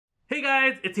Hey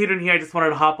guys, it's Hadrian here. I just wanted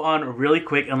to hop on really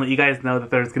quick and let you guys know that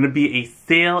there's going to be a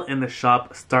sale in the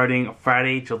shop starting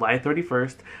Friday, July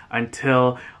 31st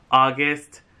until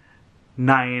August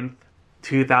 9th,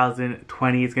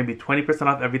 2020. It's going to be 20%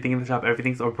 off everything in the shop.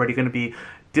 Everything's already going to be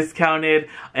discounted,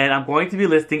 and I'm going to be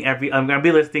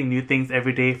listing new things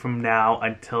every day from now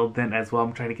until then as well.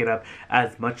 I'm trying to get up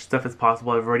as much stuff as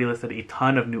possible. I've already listed a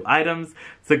ton of new items,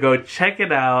 so go check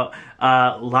it out.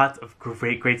 Lots of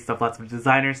great stuff, lots of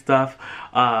designer stuff.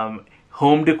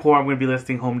 Home decor, I'm going to be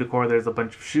listing home decor. There's a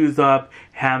bunch of shoes up,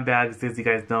 handbags, as you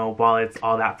guys know, wallets,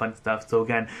 all that fun stuff. So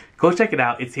again, go check it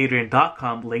out.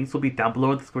 itsHadrian.com. Links will be down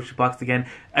below in the description box. Again,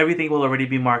 everything will already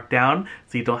be marked down,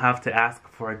 so you don't have to ask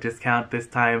for a discount this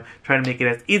time. Trying to make it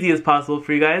as easy as possible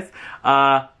for you guys.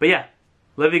 But yeah,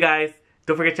 love you guys.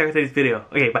 Don't forget to check out today's video.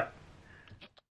 Okay, bye.